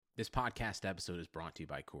This podcast episode is brought to you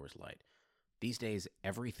by Coors Light. These days,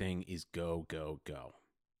 everything is go, go, go.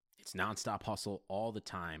 It's nonstop hustle all the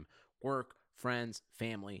time. Work, friends,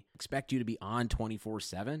 family expect you to be on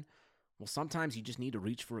 24/7. Well, sometimes you just need to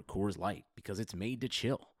reach for a Coors Light because it's made to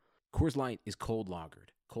chill. Coors Light is cold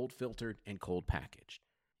lagered, cold filtered, and cold packaged.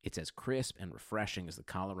 It's as crisp and refreshing as the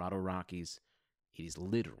Colorado Rockies. It is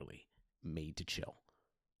literally made to chill.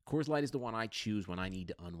 Coors Light is the one I choose when I need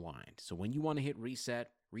to unwind. So when you want to hit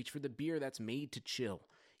reset, reach for the beer that's made to chill.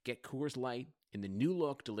 Get Coors Light in the new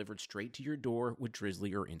look delivered straight to your door with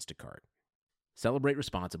Drizzly or Instacart. Celebrate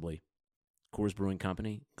responsibly. Coors Brewing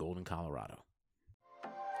Company, Golden, Colorado.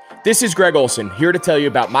 This is Greg Olson, here to tell you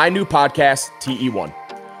about my new podcast, TE1.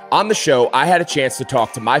 On the show, I had a chance to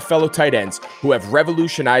talk to my fellow tight ends who have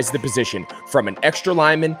revolutionized the position from an extra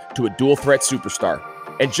lineman to a dual threat superstar.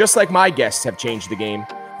 And just like my guests have changed the game,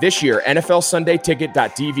 this year,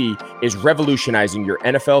 NFLSundayTicket.tv is revolutionizing your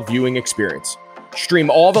NFL viewing experience. Stream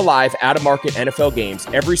all the live out-of-market NFL games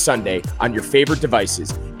every Sunday on your favorite devices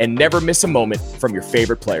and never miss a moment from your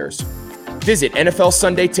favorite players. Visit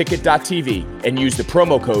NFLSundayTicket.tv and use the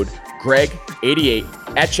promo code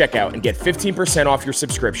GREG88 at checkout and get 15% off your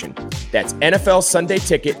subscription. That's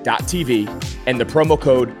NFLSundayTicket.tv and the promo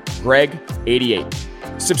code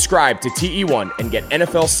GREG88. Subscribe to TE1 and get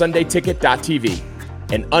NFLSundayTicket.tv,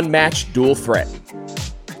 an unmatched dual threat.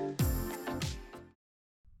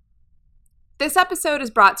 This episode is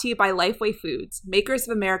brought to you by Lifeway Foods, makers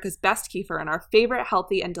of America's best kefir and our favorite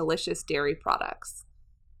healthy and delicious dairy products.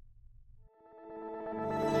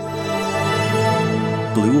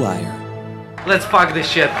 Blue Wire. Let's park this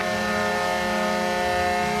ship.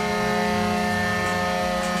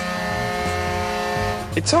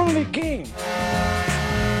 It's only a game.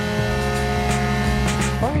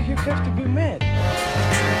 Why you have to be mad?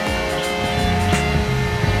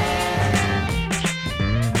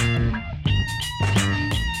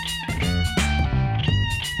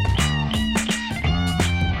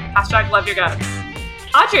 Hashtag love your guts.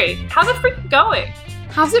 Audrey, how's it freaking going?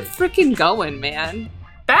 How's it freaking going, man?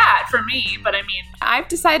 Bad for me, but I mean... I've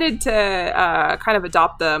decided to kind of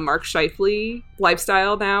adopt the Mark Scheifele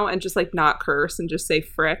lifestyle now and just like not curse and just say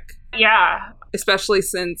frick. Yeah. Especially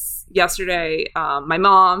since yesterday, my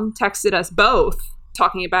mom texted us both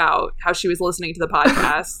talking about how she was listening to the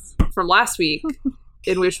podcast from last week,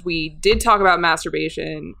 in which we did talk about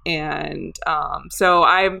masturbation. And so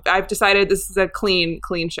I've decided this is a clean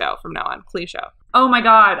show from now on. Clean show. Oh my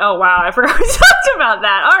God. Oh wow. I forgot we talked about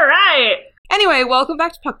that. All right. Anyway, welcome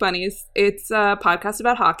back to Puck Bunnies. It's a podcast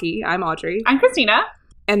about hockey. I'm Audrey. I'm Christina.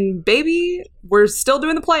 And baby, we're still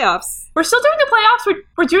doing the playoffs. We're still doing the playoffs.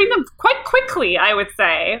 We're doing them quite quickly, I would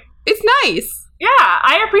say. It's nice. Yeah,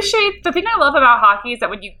 I appreciate, the thing I love about hockey is that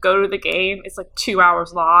when you go to the game, it's like 2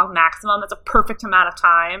 hours long maximum. That's a perfect amount of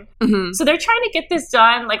time. Mm-hmm. So they're trying to get this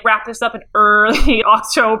done, like wrap this up in early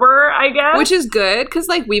October, I guess. Which is good, because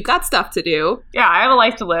like we've got stuff to do. Yeah, I have a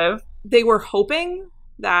life to live. They were hoping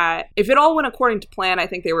that if it all went according to plan, I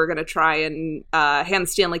think they were going to try and hand the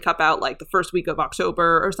Stanley Cup out like the first week of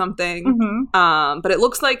October or something. Mm-hmm. But it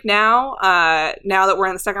looks like now that we're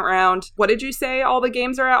in the second round, what did you say all the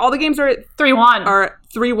games are at? All the games are at 3-1. Are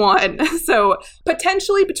 3-1. So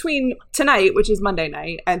potentially between tonight, which is Monday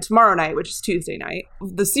night, and tomorrow night, which is Tuesday night,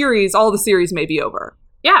 all the series may be over.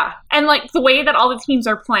 Yeah. And like the way that all the teams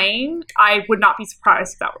are playing, I would not be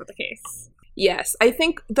surprised if that were the case. Yes, I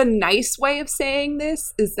think the nice way of saying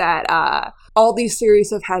this is that all these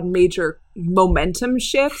series have had major momentum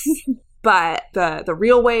shifts, but the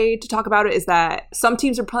real way to talk about it is that some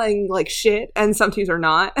teams are playing like shit and some teams are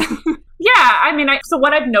not. Yeah, I mean, so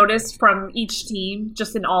what I've noticed from each team,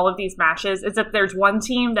 just in all of these matches, is that there's one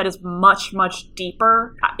team that is much, much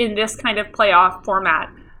deeper in this kind of playoff format.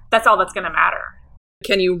 That's all that's going to matter.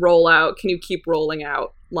 Can you keep rolling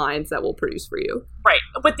out lines that will produce for you? Right.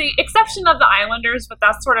 With the exception of the Islanders, but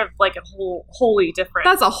that's sort of like a wholly different.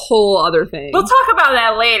 That's a whole other thing. We'll talk about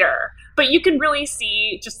that later. But you can really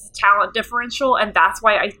see just the talent differential, and that's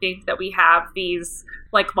why I think that we have these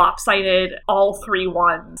like lopsided all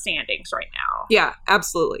 3-1 standings right now. Yeah,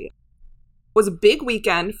 absolutely. It was a big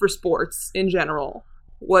weekend for sports in general.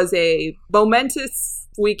 Was a momentous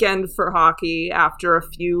weekend for hockey after a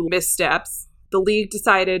few missteps. The league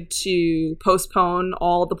decided to postpone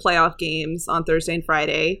all the playoff games on Thursday and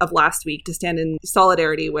Friday of last week to stand in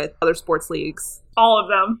solidarity with other sports leagues. All of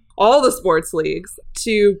them. All the sports leagues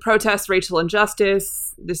to protest racial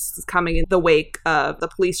injustice. This is coming in the wake of the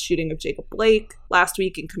police shooting of Jacob Blake last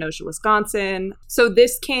week in Kenosha, Wisconsin. So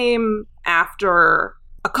this came after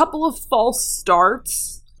a couple of false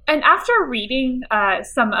starts. And after reading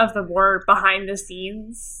some of the more behind the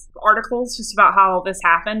scenes articles just about how all this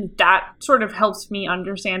happened, that sort of helps me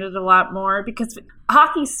understand it a lot more, because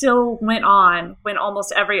hockey still went on when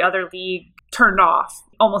almost every other league turned off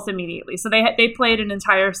almost immediately. So they played an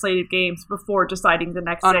entire slate of games before deciding the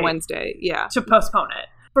next day on Wednesday, to postpone it.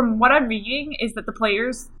 From what I'm reading is that the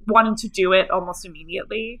players wanted to do it almost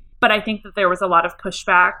immediately, but I think that there was a lot of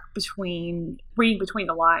pushback reading between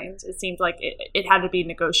the lines. It seemed like it had to be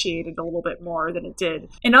negotiated a little bit more than it did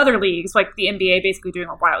in other leagues, like the NBA basically doing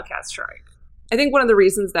a wildcat strike. I think one of the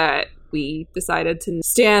reasons that we decided to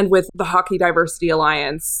stand with the Hockey Diversity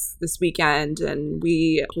Alliance this weekend, and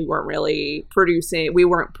we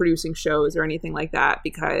weren't producing shows or anything like that,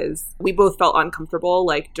 because we both felt uncomfortable,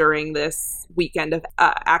 like, during this weekend of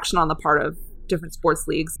action on the part of different sports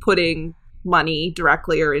leagues, putting money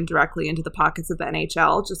directly or indirectly into the pockets of the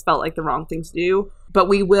NHL just felt like the wrong thing to do. But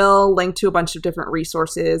we will link to a bunch of different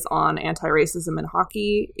resources on anti-racism in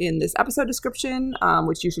hockey in this episode description,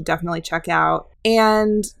 which you should definitely check out.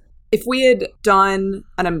 And if we had done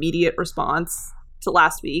an immediate response to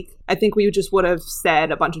last week, I think we just would have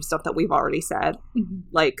said a bunch of stuff that we've already said. Mm-hmm.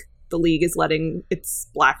 Like, the league is letting its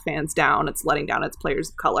Black fans down. It's letting down its players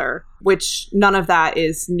of color, which none of that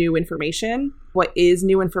is new information. What is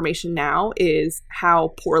new information now is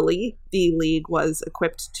how poorly the league was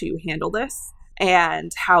equipped to handle this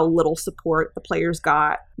and how little support the players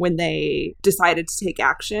got when they decided to take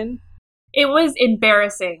action. It was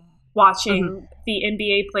embarrassing watching the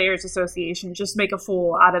NBA Players Association just make a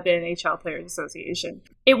fool out of the NHL Players Association.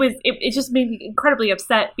 It just made me incredibly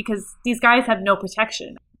upset, because these guys have no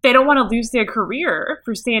protection. They don't want to lose their career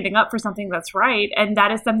for standing up for something that's right, and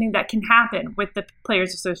that is something that can happen with the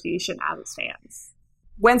Players Association as it stands.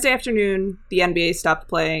 Wednesday afternoon, the NBA stopped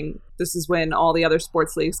playing. This is when all the other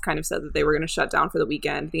sports leagues kind of said that they were going to shut down for the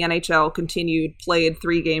weekend. The NHL continued, played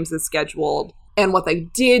 3 games as scheduled. And what they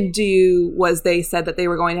did do was they said that they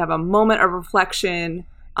were going to have a moment of reflection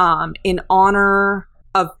in honor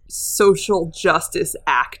of social justice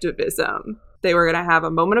activism. They were going to have a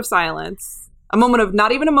moment of silence.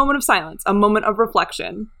 Not even a moment of silence, a moment of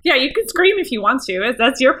reflection. Yeah, you can scream if you want to.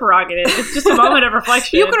 That's your prerogative. It's just a moment of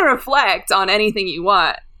reflection. You can reflect on anything you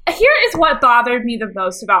want. Here is what bothered me the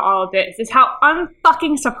most about all of this, is how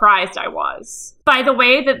unfucking surprised I was by the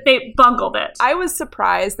way that they bungled it. I was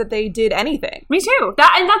surprised that they did anything. Me too.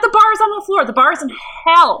 That the bar is on the floor. The bar is in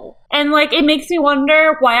hell. And, like, it makes me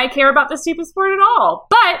wonder why I care about this stupid sport at all.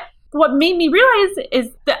 But what made me realize is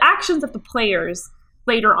the actions of the players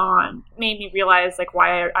later on made me realize, like,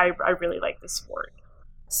 why I really like this sport.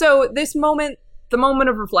 So this moment, the moment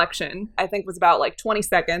of reflection, I think was about like 20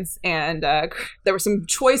 seconds, and there were some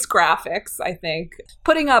choice graphics, I think.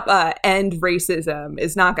 Putting up end racism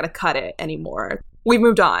is not going to cut it anymore. We've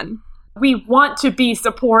moved on. We want to be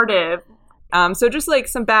supportive. So just like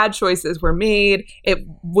some bad choices were made. It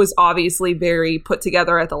was obviously very put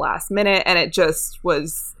together at the last minute, and it just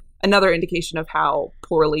was another indication of how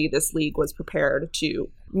poorly this league was prepared to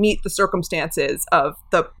meet the circumstances of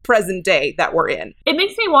the present day that we're in. It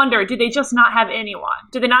makes me wonder, did they just not have anyone?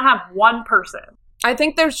 Did they not have one person? I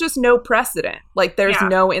think there's just no precedent. Like, there's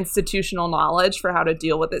no institutional knowledge for how to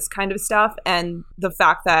deal with this kind of stuff. And the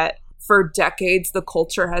fact that for decades, the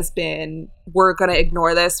culture has been, we're going to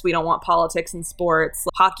ignore this. We don't want politics in sports.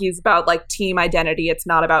 Hockey is about, like, team identity. It's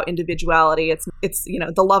not about individuality. It's you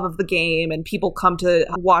know, the love of the game, and people come to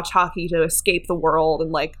watch hockey to escape the world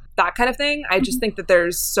and, like, that kind of thing. I just think that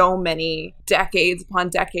there's so many decades upon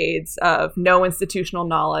decades of no institutional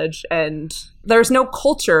knowledge, and there's no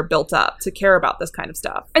culture built up to care about this kind of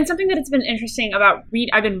stuff. And something that has been interesting about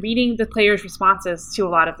I've been reading the players' responses to a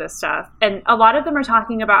lot of this stuff, and a lot of them are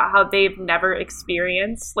talking about how they've never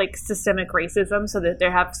experienced, like, systemic racism, so that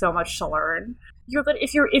they have so much to learn.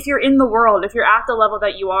 If you're in the world, if you're at the level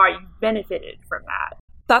that you are, you've benefited from that.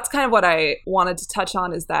 That's kind of what I wanted to touch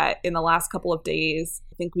on, is that in the last couple of days,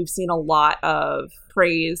 I think we've seen a lot of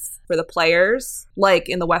praise for the players. Like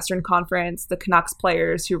in the Western Conference, the Canucks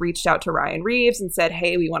players who reached out to Ryan Reeves and said,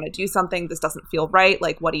 hey, we want to do something. This doesn't feel right.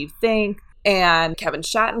 Like, what do you think? And Kevin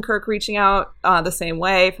Shattenkirk reaching out the same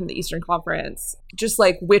way from the Eastern Conference. Just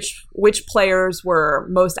like which players were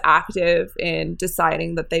most active in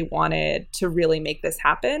deciding that they wanted to really make this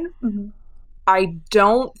happen. Mm-hmm. I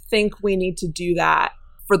don't think we need to do that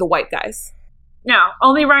for the white guys. No,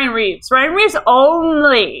 only Ryan Reeves. Ryan Reeves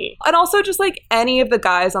only. And also just like any of the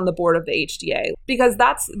guys on the board of the HDA, because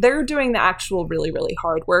they're doing the actual really, really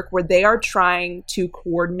hard work where they are trying to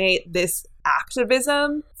coordinate this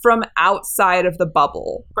activism from outside of the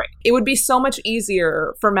bubble. Right. It would be so much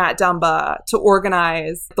easier for Matt Dumba to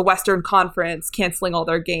organize the Western Conference canceling all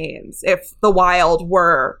their games if the Wild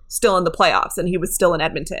were still in the playoffs and he was still in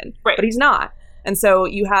Edmonton. Right. But he's not. And so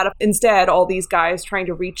you had instead all these guys trying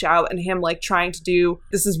to reach out and him like trying to do,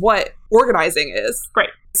 this is what organizing is. Right.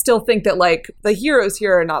 I still think that like the heroes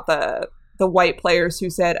here are not the white players who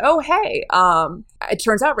said, oh, hey, it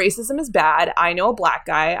turns out racism is bad. I know a black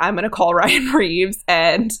guy. I'm going to call Ryan Reeves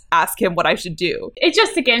and ask him what I should do. It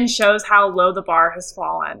just, again, shows how low the bar has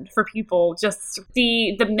fallen for people. Just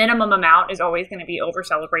the minimum amount is always going to be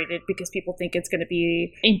over-celebrated because people think it's going to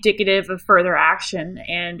be indicative of further action,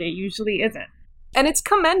 and it usually isn't. And it's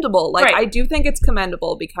commendable. Like, Right. I do think it's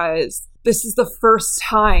commendable because this is the first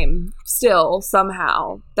time still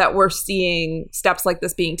somehow that we're seeing steps like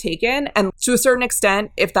this being taken. And to a certain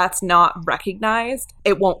extent, if that's not recognized,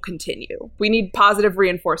 it won't continue. We need positive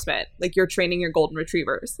reinforcement. Like you're training your golden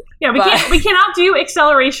retrievers. Yeah, we cannot do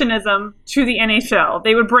accelerationism to the NHL.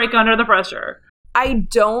 They would break under the pressure. I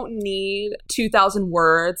don't need 2,000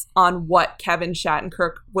 words on what Kevin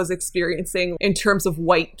Shattenkirk was experiencing in terms of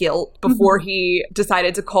white guilt before he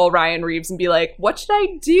decided to call Ryan Reeves and be like, what should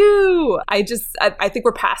I do? I think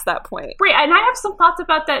we're past that point. Right, and I have some thoughts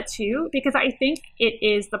about that too, because I think it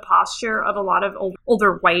is the posture of a lot of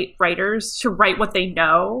older white writers to write what they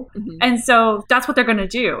know. Mm-hmm. And so that's what they're going to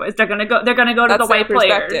do, is they're going to go to That's the white their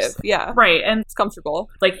perspective. players. Yeah. Right, and It's comfortable.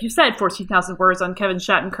 like you said, 14,000 words on Kevin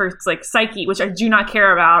Shattenkirk's like psyche, which I do not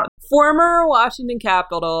care about. Former Washington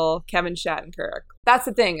Capital Kevin Shattenkirk. That's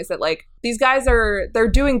the thing, is that like these guys they're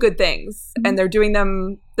doing good things and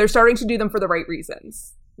they're starting to do them for the right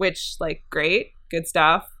reasons, which like great, good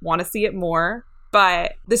stuff. Want to see it more.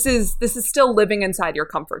 But this is still living inside your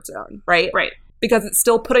comfort zone, right? Right. Because it's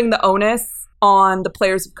still putting the onus on the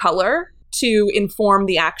players of color to inform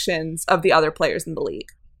the actions of the other players in the league.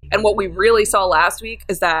 And what we really saw last week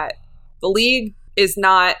is that the league is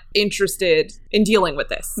not interested in dealing with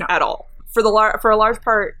this at all. For a large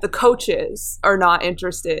part, the coaches are not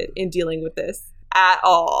interested in dealing with this at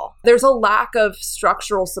all. There's a lack of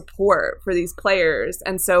structural support for these players.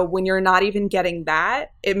 And so when you're not even getting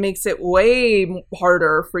that, it makes it way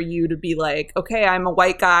harder for you to be like, okay, I'm a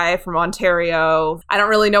white guy from Ontario. I don't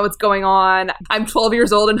really know what's going on. I'm 12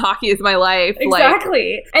 years old and hockey is my life.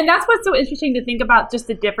 Exactly. And that's what's so interesting to think about, just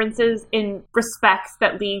the differences in respects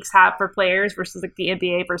that leagues have for players versus like the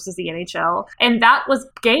NBA versus the NHL. And that was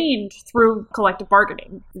gained through collective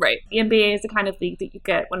bargaining. Right. The NBA is the kind of league that you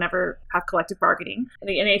get whenever you have collective bargaining. And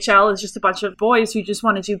the NHL is just a bunch of boys who just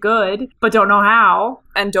want to do good, but don't know how.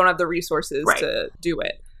 And don't have the resources to do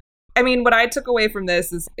it. I mean, what I took away from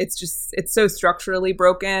this is it's so structurally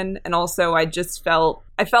broken. And also I felt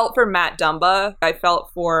for Matt Dumba. I felt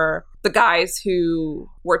for the guys who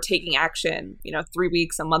were taking action, 3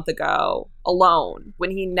 weeks, a month ago, alone, when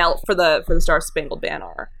he knelt for the Star Spangled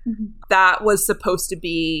Banner. Mm-hmm. That was supposed to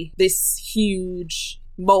be this huge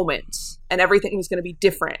moment and everything was going to be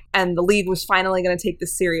different and the league was finally going to take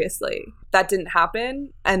this seriously. That didn't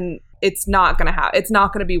happen, and it's not going to happen. It's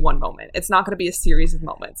not going to be one moment. It's not going to be a series of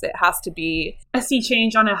moments. It has to be a sea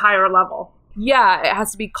change on a higher level. Yeah, it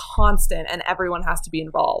has to be constant and everyone has to be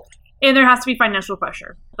involved. And there has to be financial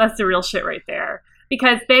pressure. That's the real shit right there.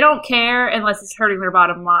 Because they don't care unless it's hurting their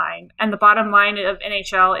bottom line. And the bottom line of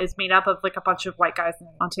NHL is made up of like a bunch of white guys in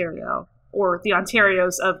Ontario, or the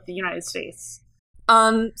Ontarios of the United States.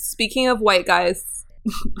 Speaking of white guys,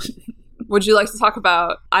 would you like to talk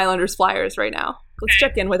about Islanders Flyers right now? Let's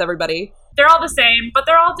check in with everybody. They're all the same, but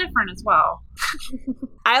they're all different as well.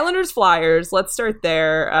 Islanders Flyers, let's start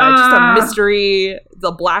there. Just a mystery,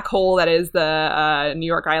 the black hole that is the New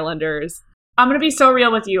York Islanders. I'm going to be so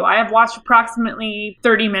real with you. I have watched approximately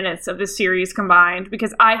 30 minutes of this series combined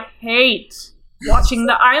because I hate watching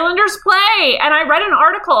the Islanders play. And I read an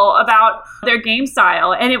article about their game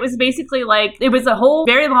style, and it was basically like, it was a whole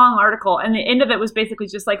very long article, and the end of it was basically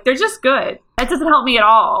just like, they're just good. That doesn't help me at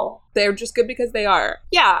all. They're just good because they are.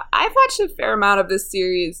 Yeah, I've watched a fair amount of this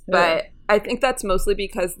series, but I think that's mostly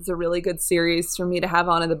because it's a really good series for me to have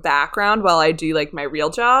on in the background while I do like my real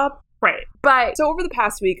job. Right. But so over the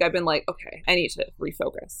past week, I've been like, okay, I need to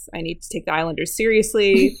refocus. I need to take the Islanders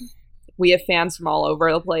seriously. We have fans from all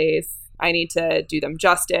over the place. I need to do them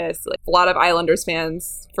justice. Like, a lot of Islanders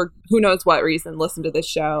fans, for who knows what reason, listen to this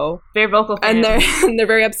show. Very vocal fans. And they're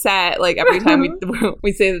very upset, like, every time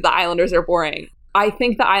we say that the Islanders are boring. I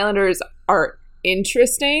think the Islanders are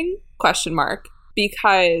interesting, question mark,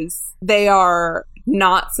 because they are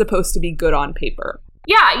not supposed to be good on paper.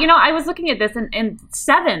 Yeah, I was looking at this, and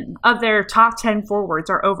 7 of their top 10 forwards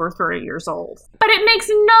are over 30 years old. But it makes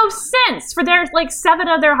no sense for their 7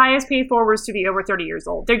 of their highest paid forwards to be over 30 years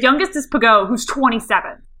old. Their youngest is Pageau, who's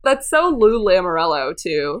 27. That's so Lou Lamoriello,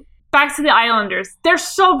 too. Back to the Islanders. They're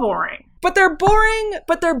so boring. But they're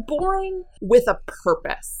boring with a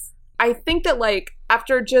purpose. I think that,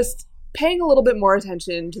 after just paying a little bit more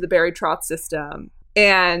attention to the Barry Trotz system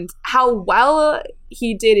and how well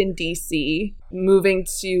he did in DC, moving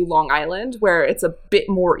to Long Island, where it's a bit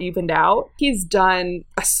more evened out, he's done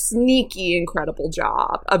a sneaky, incredible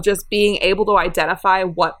job of just being able to identify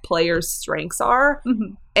what players' strengths are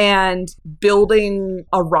and building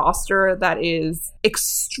a roster that is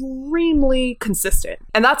extremely consistent.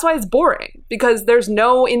 And that's why it's boring, because there's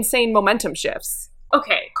no insane momentum shifts.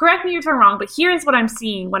 Okay, correct me if I'm wrong, but here's what I'm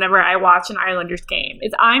seeing whenever I watch an Islanders game.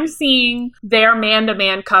 Is I'm seeing their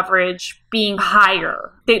man-to-man coverage being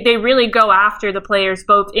higher. They really go after the players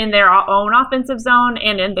both in their own offensive zone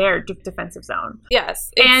and in their defensive zone.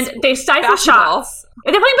 Yes. And they stifle basketball. shots.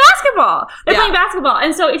 They're playing basketball. They're playing basketball.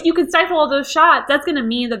 And so if you can stifle all those shots, that's going to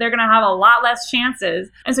mean that they're going to have a lot less chances.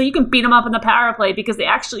 And so you can beat them up in the power play, because they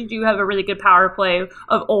actually do have a really good power play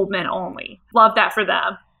of old men only. Love that for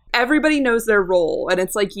them. Everybody knows their role, and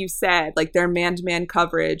it's like you said, their man-to-man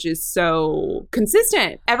coverage is so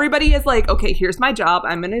consistent. Everybody is okay, here's my job,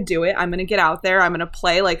 I'm gonna do it, I'm gonna get out there, I'm gonna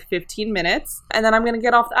play 15 minutes, and then I'm gonna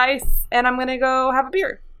get off the ice, and I'm gonna go have a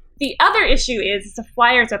beer. The other issue is the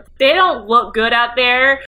Flyers, they don't look good out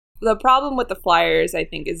there. The problem with the Flyers, I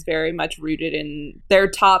think, is very much rooted in their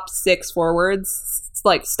top 6 forwards,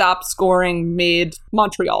 stop scoring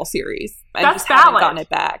mid-Montreal series. And That's just haven't valid. gotten it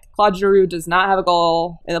back. Claude Giroux does not have a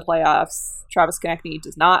goal in the playoffs. Travis Konechny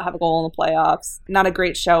does not have a goal in the playoffs. Not a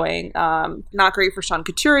great showing. Not great for Sean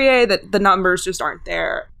Couturier. The numbers just aren't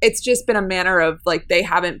there. It's just been a manner of they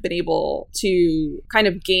haven't been able to kind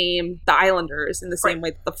of game the Islanders in the same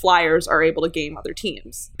way that the Flyers are able to game other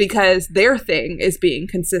teams, because their thing is being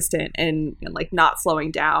consistent and not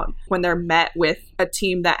slowing down. When they're met with a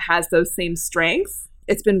team that has those same strengths,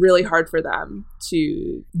 it's been really hard for them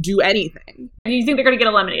to do anything. And you think they're going to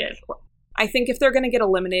get eliminated? I think if they're going to get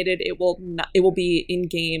eliminated, it will be in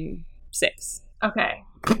game 6. Okay.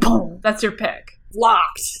 That's your pick.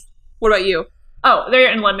 Locked. What about you? Oh,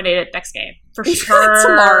 they're eliminated next game. For sure.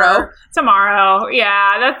 Tomorrow.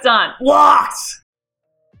 Yeah, that's done. Locked!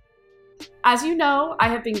 As you know, I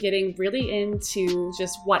have been getting really into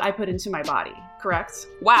just what I put into my body, correct?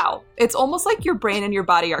 Wow. It's almost like your brain and your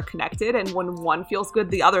body are connected, and when one feels good,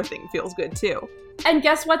 the other thing feels good too. And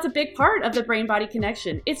guess what's a big part of the brain-body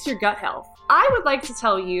connection? It's your gut health. I would like to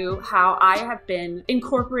tell you how I have been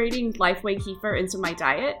incorporating Lifeway Kefir into my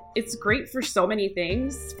diet. It's great for so many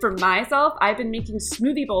things. For myself, I've been making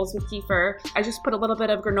smoothie bowls with kefir. I just put a little bit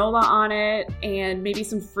of granola on it and maybe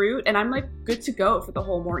some fruit, and I'm good to go for the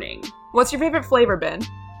whole morning. What's your favorite flavor, Ben?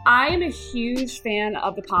 I am a huge fan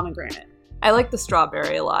of the pomegranate. I like the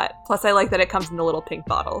strawberry a lot. Plus, I like that it comes in the little pink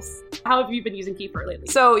bottles. How have you been using kefir lately?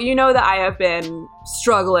 So, you know that I have been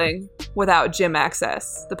struggling without gym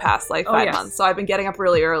access the past 5 months. So I've been getting up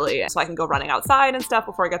really early so I can go running outside and stuff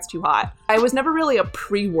before it gets too hot. I was never really a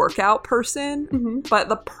pre-workout person, but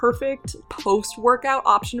the perfect post-workout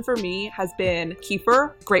option for me has been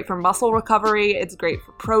kefir. Great for muscle recovery. It's great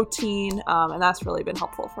for protein. And that's really been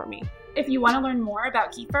helpful for me. If you want to learn more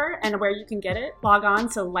about kefir and where you can get it, log on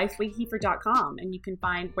to lifewaykefir.com and you can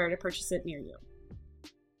find where to purchase it near you.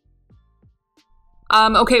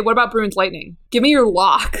 Okay, what about Bruins Lightning? Give me your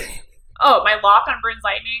lock. Oh, my lock on Bruins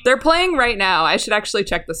Lightning? They're playing right now. I should actually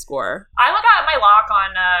check the score. I got my lock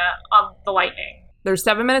on the Lightning. There's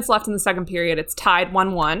 7 minutes left in the second period. It's tied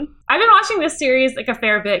 1-1. I've been watching this series a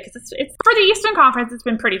fair bit because it's for the Eastern Conference. It's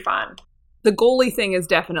been pretty fun. The goalie thing is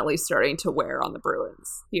definitely starting to wear on the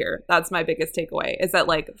Bruins here. That's my biggest takeaway, is that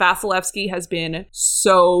Vasilevsky has been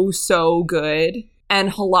so good,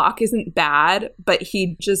 and Halak isn't bad, but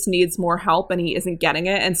he just needs more help and he isn't getting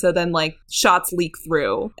it. And so then shots leak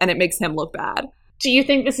through and it makes him look bad. Do you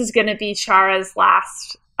think this is going to be Chara's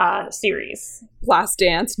last series? Last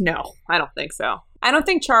dance? No, I don't think so. I don't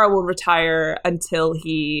think Chara will retire until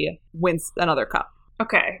he wins another cup.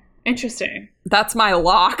 Okay. Interesting. That's my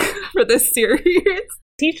lock for this series.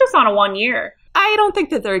 He's just on a 1 year. I don't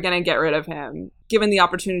think that they're going to get rid of him. Given the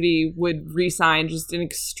opportunity, would re-sign just an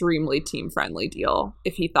extremely team-friendly deal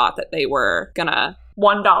if he thought that they were going to...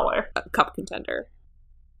 $1. A cup contender.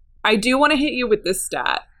 I do want to hit you with this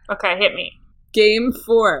stat. Okay, hit me. Game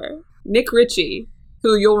 4. Nick Ritchie,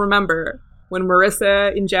 who you'll remember when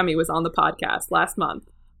Marissa Ingemi was on the podcast last month.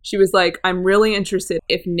 She was like, I'm really interested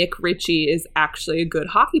if Nick Ritchie is actually a good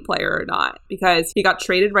hockey player or not, because he got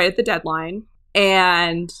traded right at the deadline.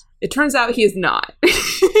 And it turns out he is not.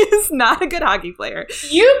 He's not a good hockey player.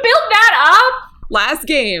 You built that up? Last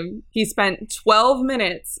game, he spent 12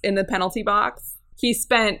 minutes in the penalty box. He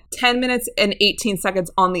spent 10 minutes and 18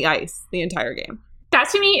 seconds on the ice the entire game. That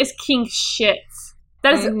to me is king shit.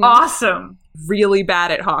 That is awesome. Really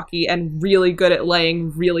bad at hockey and really good at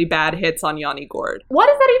laying really bad hits on Yanni Gourde. What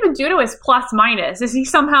does that even do to his plus minus? Is he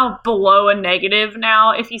somehow below a negative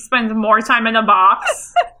now if he spends more time in the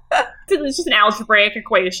box? It's just an algebraic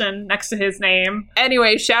equation next to his name.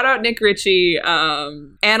 Anyway, shout out Nick Ritchie,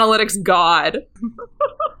 analytics god.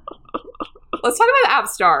 Let's talk about the App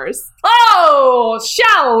Stars. Oh,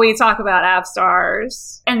 shall we talk about App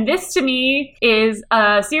Stars? And this, to me, is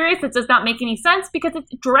a series that does not make any sense because it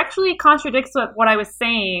directly contradicts what I was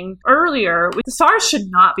saying earlier. The Stars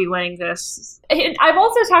should not be winning this. I've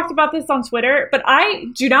also talked about this on Twitter, but I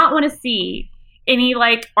do not want to see any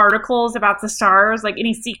articles about the Stars,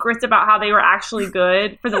 any secrets about how they were actually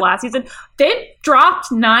good for the last season. They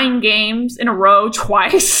dropped 9 games in a row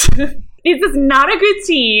twice. This is not a good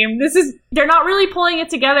team. They're not really pulling it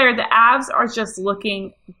together. The Avs are just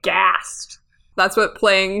looking gassed. That's what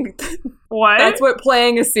playing What? That's what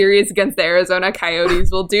playing a series against the Arizona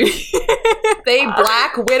Coyotes will do. They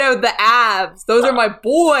Black Widowed the Avs. Those are my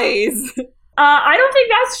boys. I don't think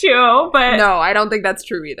that's true, but no, I don't think that's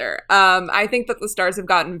true either. I think that the Stars have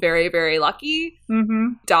gotten very, very lucky.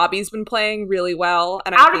 Dobby's been playing really well,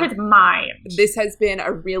 and out of his mind. This has been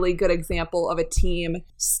a really good example of a team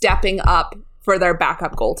stepping up for their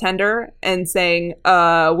backup goaltender and saying,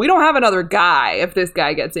 we don't have another guy if this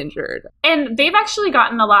guy gets injured. And they've actually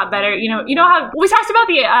gotten a lot better. You know how we talked about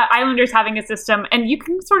the Islanders having a system, and you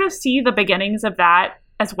can sort of see the beginnings of that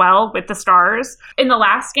as well with the Stars. In the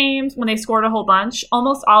last games, when they scored a whole bunch,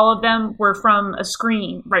 almost all of them were from a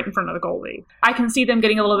screen right in front of the goalie. I can see them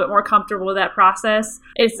getting a little bit more comfortable with that process.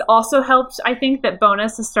 It's also helped, I think, that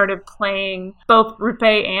Bonus has started playing both Rupe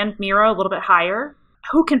and Miro a little bit higher.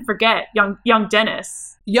 Who can forget young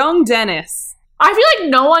Dennis? Young Dennis. I feel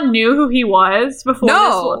like no one knew who he was before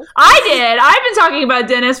No. this. I did. I've been talking about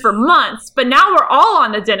Dennis for months, but now we're all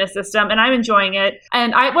on the Dennis system, and I'm enjoying it.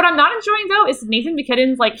 And what I'm not enjoying, though, is Nathan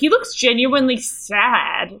McKinnon's, he looks genuinely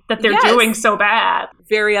sad that they're doing so bad.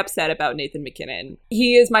 Very upset about Nathan McKinnon.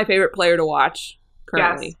 He is my favorite player to watch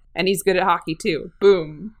currently. Yes. And he's good at hockey, too.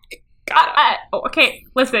 Boom. Okay,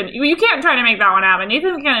 listen, you can't try to make that one happen.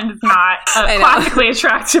 Nathan McKinnon is not a I know. classically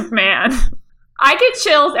attractive man. I get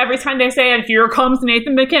chills every time they say, and here comes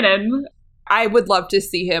Nathan McKinnon. I would love to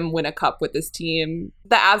see him win a cup with this team.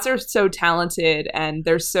 The Avs are so talented and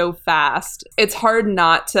they're so fast. It's hard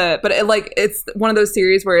not to, but it's one of those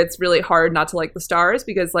series where it's really hard not to like the Stars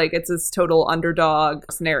because it's this total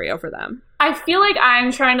underdog scenario for them. I feel like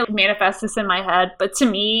I'm trying to manifest this in my head, but to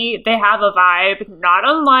me, they have a vibe not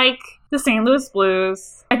unlike the St. Louis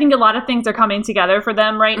Blues. I think a lot of things are coming together for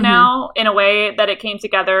them right now in a way that it came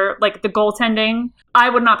together, like the goaltending. I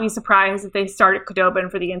would not be surprised if they started Khudobin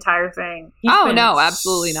for the entire thing. He's been no,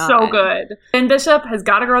 absolutely not. So good. Ben Bishop has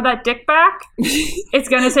got to grow that dick back. It's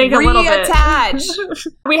going to take a little bit. Reattach.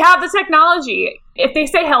 We have the technology. If they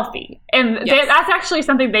stay healthy, and that's actually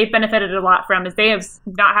something they've benefited a lot from, is they have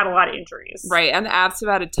not had a lot of injuries. Right, and the Avs have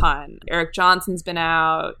had a ton. Eric Johnson's been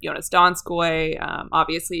out, Jonas Donskoy,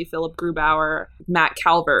 obviously Philip Grubauer, Matt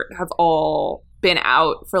Calvert have all been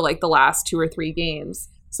out for the last 2 or 3 games.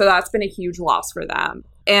 So that's been a huge loss for them.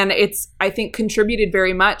 And it's, I think, contributed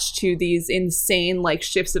very much to these insane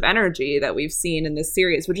shifts of energy that we've seen in this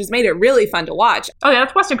series, which has made it really fun to watch. Oh yeah,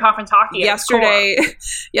 that's Western Conference hockey. Yesterday,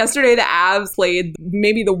 the Avs played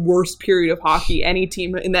maybe the worst period of hockey any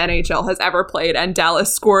team in the NHL has ever played, and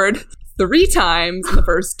Dallas scored 3 times in the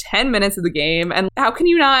first 10 minutes of the game. And how can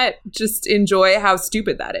you not just enjoy how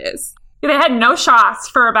stupid that is? They had no shots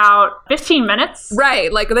for about 15 minutes.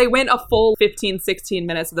 Right. They went a full 15, 16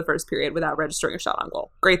 minutes of the first period without registering a shot on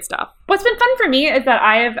goal. Great stuff. What's been fun for me is that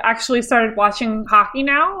I have actually started watching hockey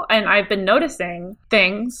now, and I've been noticing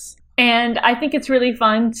things. And I think it's really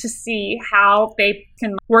fun to see how they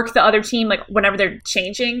can work the other team, whenever they're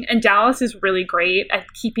changing. And Dallas is really great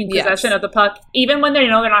at keeping possession of the puck, even when they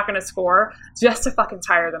know they're not going to score, just to fucking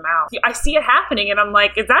tire them out. I see it happening, and I'm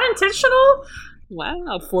like, is that intentional?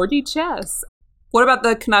 Wow, 4D chess. What about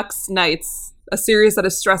the Canucks Knights? A series that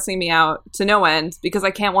is stressing me out to no end because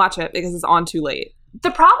I can't watch it because it's on too late.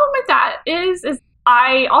 The problem with that is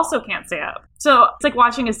I also can't stay up. So it's like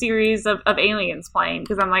watching a series of aliens playing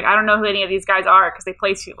because I'm like, I don't know who any of these guys are because they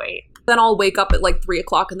play too late. Then I'll wake up at 3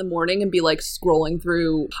 o'clock in the morning and be scrolling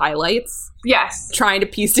through highlights. Yes. Trying to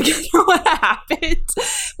piece together what happened,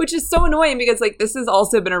 which is so annoying because this has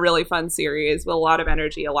also been a really fun series with a lot of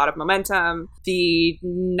energy, a lot of momentum. The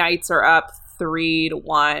Knights are up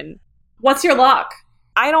 3-1. What's your lock?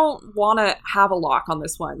 I don't want to have a lock on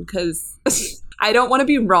this one because I don't want to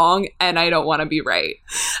be wrong and I don't want to be right.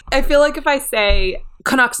 I feel like if I say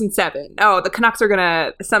Canucks in 7, the Canucks are going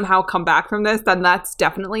to somehow come back from this, then that's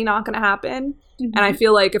definitely not going to happen. Mm-hmm. And I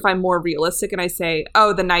feel like if I'm more realistic and I say,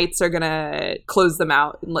 the Knights are going to close them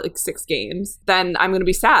out in like 6 games, then I'm going to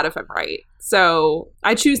be sad if I'm right. So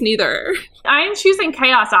I choose neither. I'm choosing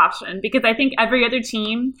chaos option because I think every other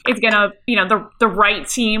team is going to, the right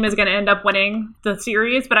team is going to end up winning the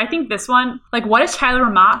series. But I think this one, like, what if Tyler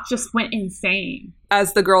Mott just went insane?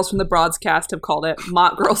 As the girls from the broadcast have called it,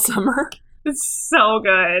 Mott Girl Summer. It's so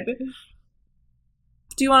good.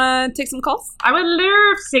 Do you want to take some calls? I would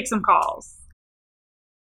love to take some calls.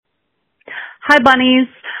 Hi, bunnies.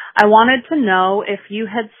 I wanted to know if you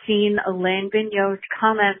had seen Alain Vigneault's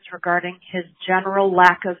comments regarding his general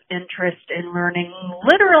lack of interest in learning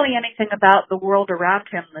literally anything about the world around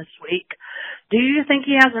him this week. Do you think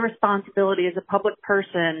he has a responsibility as a public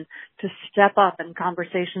person to step up in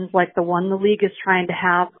conversations like the one the league is trying to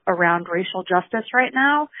have around racial justice right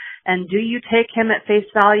now? And do you take him at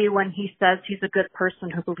face value when he says he's a good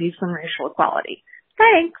person who believes in racial equality?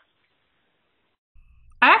 Thanks.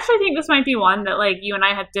 I actually think this might be one that, like, you and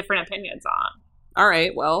I have different opinions on. All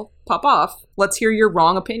right, well, pop off. Let's hear your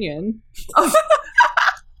wrong opinion.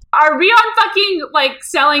 Are we on fucking, like,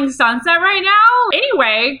 Selling Sunset right now?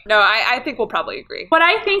 Anyway. No, I think we'll probably agree. What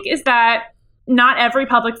I think is that not every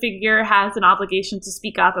public figure has an obligation to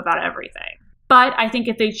speak up about everything. But I think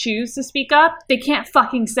if they choose to speak up, they can't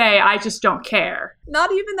fucking say, I just don't care.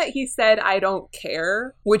 Not even that he said, I don't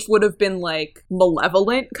care, which would have been, like,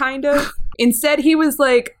 malevolent, kind of. Instead, he was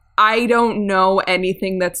like, I don't know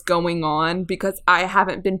anything that's going on because I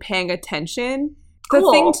haven't been paying attention. Cool.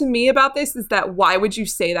 The thing to me about this is that why would you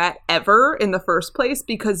say that ever in the first place?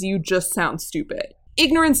 Because you just sound stupid.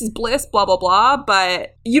 Ignorance is bliss, blah, blah, blah,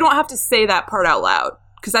 but you don't have to say that part out loud.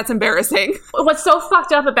 Because that's embarrassing. What's so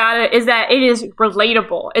fucked up about it is that it is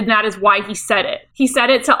relatable, and that is why he said it. He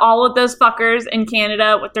said it to all of those fuckers in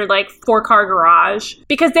Canada with their, like, 4-car garage,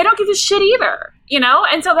 because they don't give a shit either,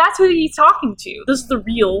 And so that's who he's talking to. This is the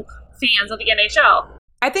real fans of the NHL.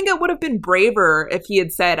 I think it would have been braver if he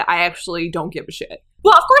had said, I actually don't give a shit.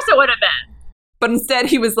 Well, of course it would have been. But instead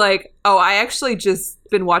he was like, I actually just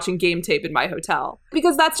been watching game tape in my hotel.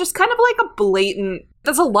 Because that's just kind of like a blatant,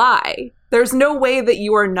 that's a lie. There's no way that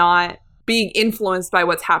you are not being influenced by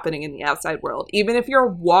what's happening in the outside world. Even if you're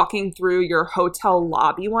walking through your hotel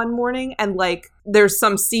lobby one morning and, like, there's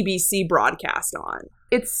some CBC broadcast on.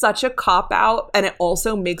 It's such a cop-out, and it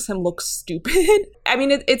also makes him look stupid. I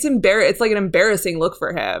mean, it's like an embarrassing look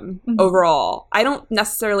for him overall. I don't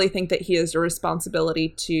necessarily think that he has a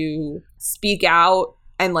responsibility to speak out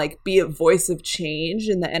and, like, be a voice of change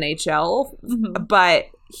in the NHL, but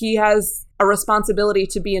he has a responsibility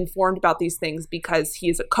to be informed about these things because he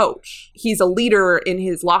is a coach. He's a leader in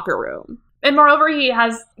his locker room. And moreover, he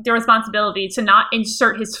has the responsibility to not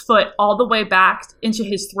insert his foot all the way back into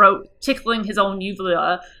his throat, tickling his own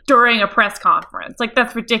uvula during a press conference. Like,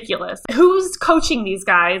 that's ridiculous. Who's coaching these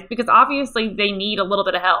guys? Because obviously they need a little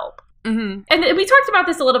bit of help. Mm-hmm. And we talked about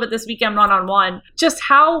this a little bit this weekend one-on-one, just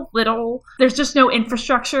how little, there's just no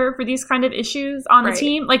infrastructure for these kind of issues on the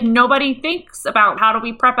team. Like, nobody thinks about how do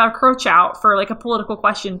we prep our coach out for, like, a political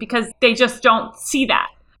question because they just don't see that.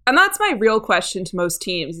 And that's my real question to most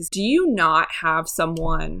teams is, do you not have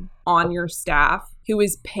someone on your staff who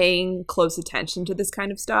is paying close attention to this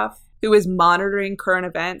kind of stuff? Who is monitoring current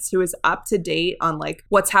events, who is up to date on, like,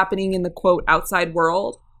 what's happening in the, quote, outside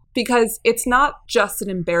world? Because it's not just an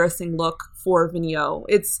embarrassing look for Vigneault.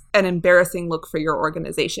 It's an embarrassing look for your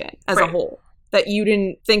organization as a whole. That you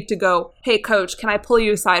didn't think to go, hey, coach, can I pull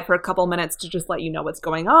you aside for a couple minutes to just let you know what's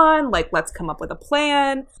going on? Like, let's come up with a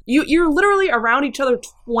plan. You're literally around each other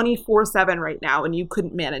 24/7 right now, and you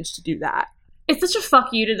couldn't manage to do that. It's such a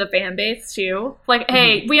fuck you to the fan base, too. Like,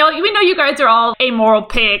 hey, we know you guys are all amoral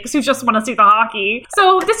pigs who just want to see the hockey.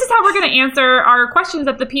 So this is how we're going to answer our questions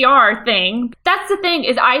at the PR thing. That's the thing,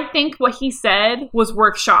 is I think what he said was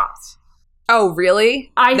workshopped. Oh,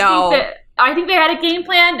 really? I think they had a game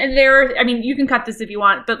plan, and you can cut this if you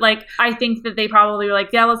want, but, like, I think that they probably were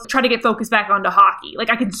like, yeah, let's try to get focused back onto hockey. Like,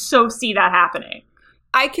 I can so see that happening.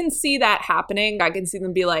 I can see that happening. I can see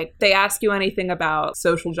them be like, they ask you anything about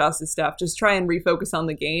social justice stuff, just try and refocus on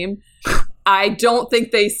the game. I don't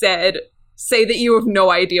think they said, say that you have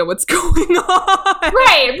no idea what's going on.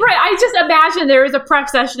 Right. I just imagine there was a prep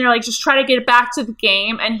session. They're like, just try to get it back to the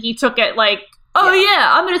game. And he took it like oh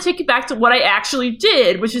yeah, I'm going to take you back to what I actually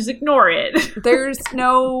did, which is ignore it. There's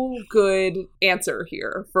no good answer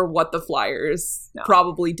here for what the Flyers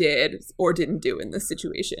probably did or didn't do in this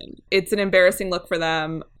situation. It's an embarrassing look for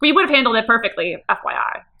them. We would have handled it perfectly,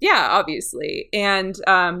 FYI. Yeah, obviously. And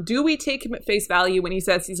do we take him at face value when he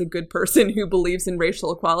says he's a good person who believes in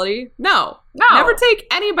racial equality? No. Never take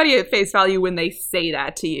anybody at face value when they say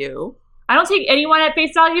that to you. I don't take anyone at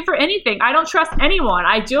face value for anything. I don't trust anyone.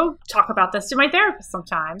 I do talk about this to my therapist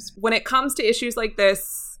sometimes. When it comes to issues like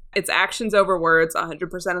this, it's actions over words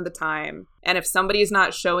 100% of the time. And if somebody is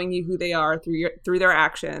not showing you who they are through their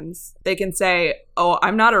actions, they can say, oh,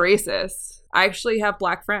 I'm not a racist. I actually have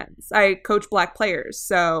Black friends. I coach Black players,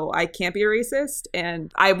 so I can't be a racist. And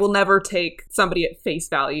I will never take somebody at face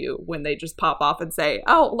value when they just pop off and say,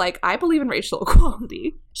 oh, like, I believe in racial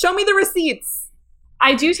equality. Show me the receipts.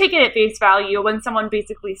 I do take it at face value when someone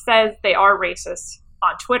basically says they are racist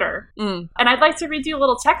on Twitter. And I'd like to read you a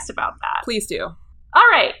little text about that. Please do. All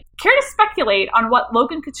right. Care to speculate on what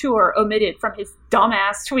Logan Couture omitted from his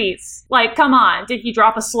dumbass tweets? Like, come on, did he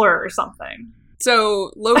drop a slur or something?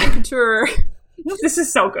 So, Logan Couture... This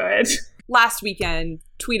is so good. Last weekend,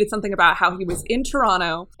 tweeted something about how he was in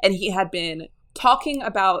Toronto and he had been talking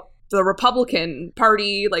about the Republican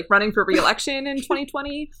Party, like, running for re-election in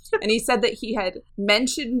 2020. And he said that he had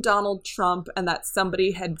mentioned Donald Trump and that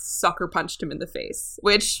somebody had sucker punched him in the face.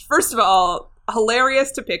 Which, first of all,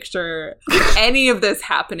 hilarious to picture any of this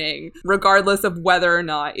happening, regardless of whether or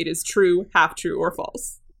not it is true, half true, or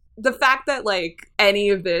false. The fact that, like, any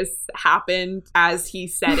of this happened as he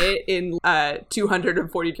said it in a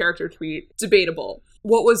 240-character tweet, debatable.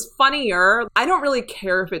 What was funnier, I don't really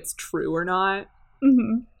care if it's true or not.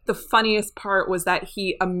 Mm-hmm. The funniest part was that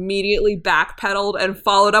he immediately backpedaled and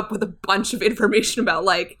followed up with a bunch of information about,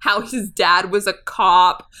 like, how his dad was a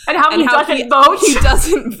cop. And how he doesn't vote. He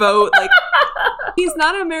doesn't vote. Like, he's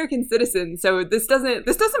not an American citizen, so this doesn't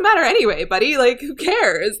matter anyway, buddy. Like, who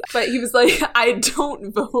cares? But he was like, I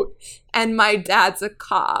don't vote, and my dad's a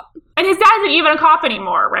cop. And his dad isn't even a cop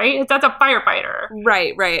anymore, right? His dad's a firefighter.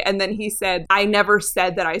 Right. And then he said, I never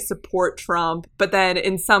said that I support Trump. But then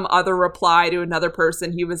in some other reply to another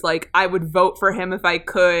person, he was like, I would vote for him if I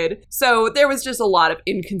could. So there was just a lot of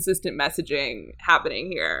inconsistent messaging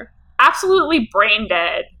happening here. Absolutely brain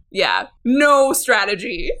dead. Yeah, no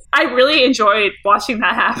strategy. I really enjoyed watching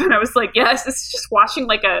that happen. I was like, yes, this is just watching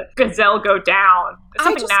like a gazelle go down. It's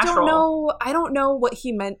something natural. I don't know what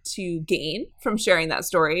he meant to gain from sharing that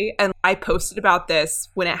story. And I posted about this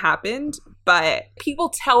when it happened, but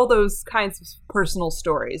people tell those kinds of personal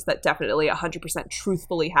stories that definitely 100%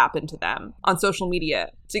 truthfully happened to them on social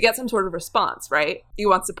media to get some sort of response, right? You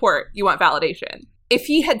want support. You want validation. If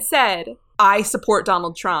he had said, I support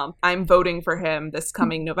Donald Trump, I'm voting for him this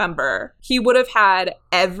coming November, he would have had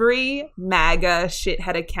every MAGA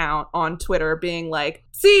shithead account on Twitter being like,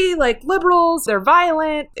 see, like, liberals, they're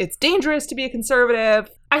violent, it's dangerous to be a conservative.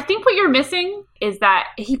 I think what you're missing is that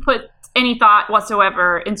he put any thought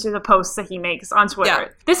whatsoever into the posts that he makes on Twitter. Yeah.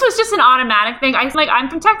 This was just an automatic thing. I'm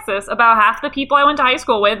from Texas. About half the people I went to high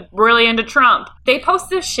school with really into Trump. They post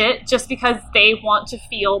this shit just because they want to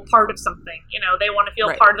feel part of something. You know, they want to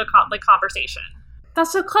feel part of the conversation.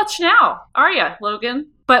 That's so clutch now, are ya, Logan?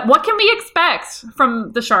 But what can we expect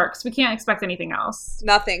from the Sharks? We can't expect anything else.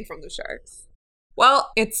 Nothing from the Sharks.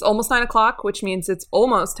 Well, it's almost 9 o'clock, which means it's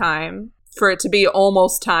almost time for it to be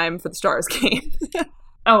almost time for the Stars game.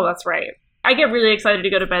 Oh, that's right. I get really excited to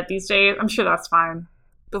go to bed these days. I'm sure that's fine.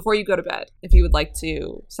 Before you go to bed, if you would like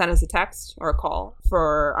to send us a text or a call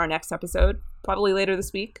for our next episode, probably later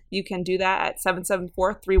this week, you can do that at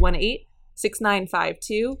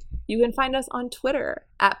 774-318-6952. You can find us on Twitter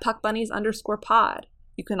at PuckBunnies_pod.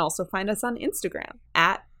 You can also find us on Instagram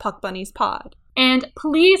at PuckBunniesPod. And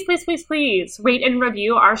please, please, please, please rate and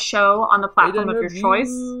review our show on the platform of your choice.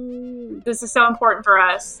 This is so important for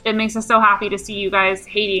us. It makes us so happy to see you guys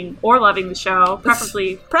hating or loving the show,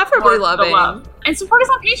 preferably loving. Love. And support us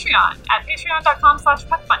on Patreon at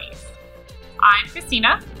patreon.com/PuckBunnies. I'm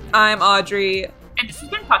Christina. I'm Audrey. And this has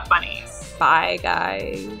been Puck Bunnies. Bye,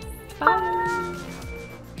 guys. Bye.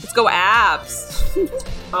 Let's go Abs.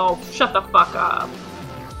 Oh, shut the fuck up.